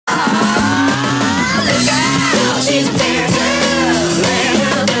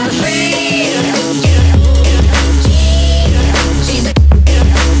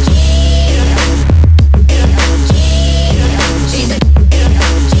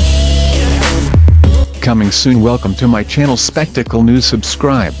coming soon. Welcome to my channel Spectacle News.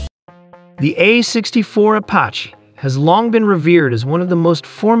 Subscribe. The AH-64 Apache has long been revered as one of the most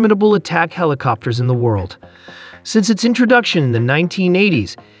formidable attack helicopters in the world. Since its introduction in the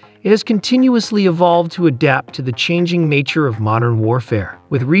 1980s, it has continuously evolved to adapt to the changing nature of modern warfare.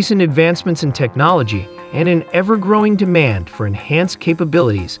 With recent advancements in technology and an ever-growing demand for enhanced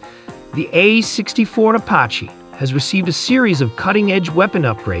capabilities, the AH-64 Apache has received a series of cutting-edge weapon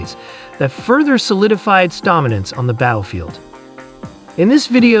upgrades that further solidify its dominance on the battlefield. In this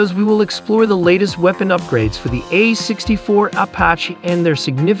video, we will explore the latest weapon upgrades for the AH-64 Apache and their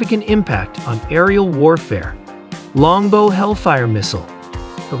significant impact on aerial warfare. Longbow Hellfire Missile.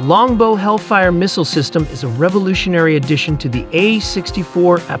 The Longbow Hellfire Missile system is a revolutionary addition to the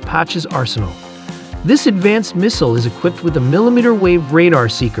AH-64 Apache's arsenal. This advanced missile is equipped with a millimeter-wave radar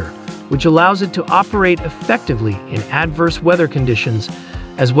seeker, which allows it to operate effectively in adverse weather conditions,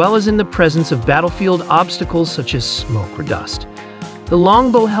 as well as in the presence of battlefield obstacles such as smoke or dust. The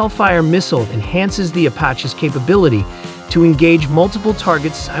Longbow Hellfire Missile enhances the Apache's capability to engage multiple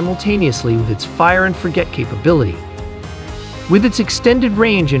targets simultaneously with its fire-and-forget capability. With its extended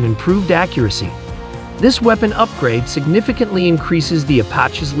range and improved accuracy, this weapon upgrade significantly increases the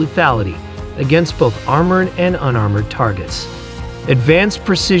Apache's lethality against both armored and unarmored targets. Advanced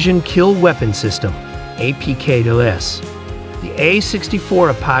Precision Kill Weapon System, APK-S. The AH-64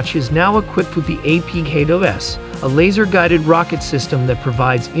 Apache is now equipped with the APK-S, a laser-guided rocket system that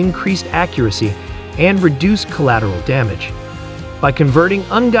provides increased accuracy and reduced collateral damage. By converting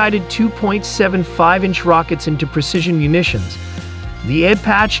unguided 2.75-inch rockets into precision munitions, the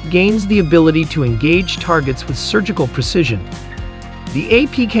Apache gains the ability to engage targets with surgical precision. The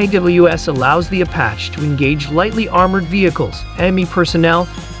APK-S allows the Apache to engage lightly armored vehicles, enemy personnel,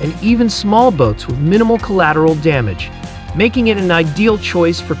 and even small boats with minimal collateral damage, making it an ideal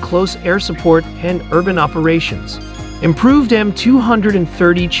choice for close air support and urban operations. Improved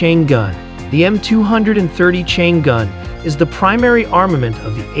M230 chain gun. The M230 chain gun is the primary armament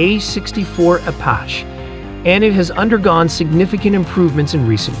of the AH-64 Apache, and it has undergone significant improvements in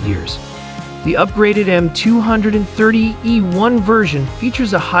recent years. The upgraded M230E1 version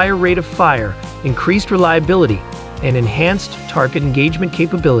features a higher rate of fire, increased reliability, and enhanced target engagement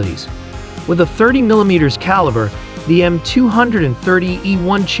capabilities. With a 30mm caliber, the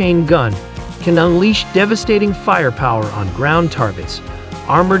M230E1 chain gun can unleash devastating firepower on ground targets,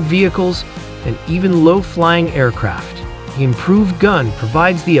 armored vehicles, and even low-flying aircraft. The improved gun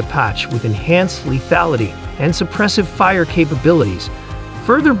provides the Apache with enhanced lethality and suppressive fire capabilities,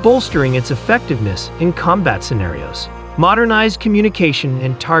 further bolstering its effectiveness in combat scenarios. Modernized communication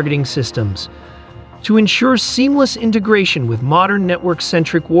and targeting systems. To ensure seamless integration with modern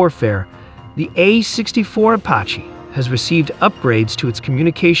network-centric warfare, the AH-64 Apache has received upgrades to its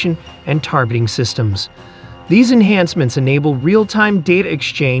communication and targeting systems. These enhancements enable real-time data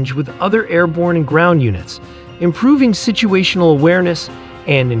exchange with other airborne and ground units, improving situational awareness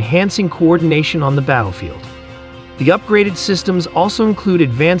and enhancing coordination on the battlefield. The upgraded systems also include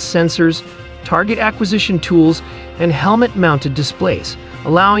advanced sensors, target acquisition tools, and helmet-mounted displays,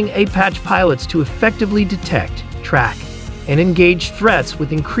 allowing Apache pilots to effectively detect, track, and engage threats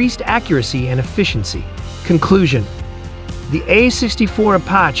with increased accuracy and efficiency. Conclusion: the AH-64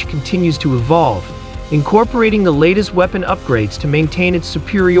 Apache continues to evolve, incorporating the latest weapon upgrades to maintain its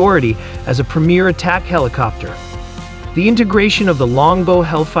superiority as a premier attack helicopter. The integration of the Longbow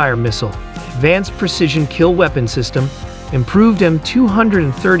Hellfire Missile, advanced precision kill weapon system, improved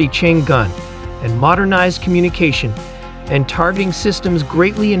M230 chain gun, and modernized communication and targeting systems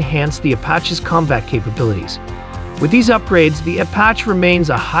greatly enhance the Apache's combat capabilities. With these upgrades, the Apache remains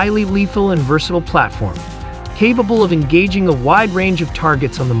a highly lethal and versatile platform, capable of engaging a wide range of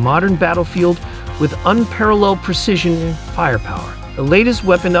targets on the modern battlefield with unparalleled precision and firepower. The latest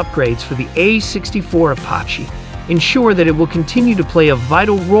weapon upgrades for the AH-64 Apache ensure that it will continue to play a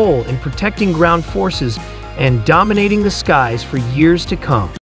vital role in protecting ground forces and dominating the skies for years to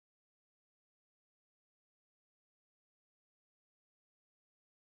come.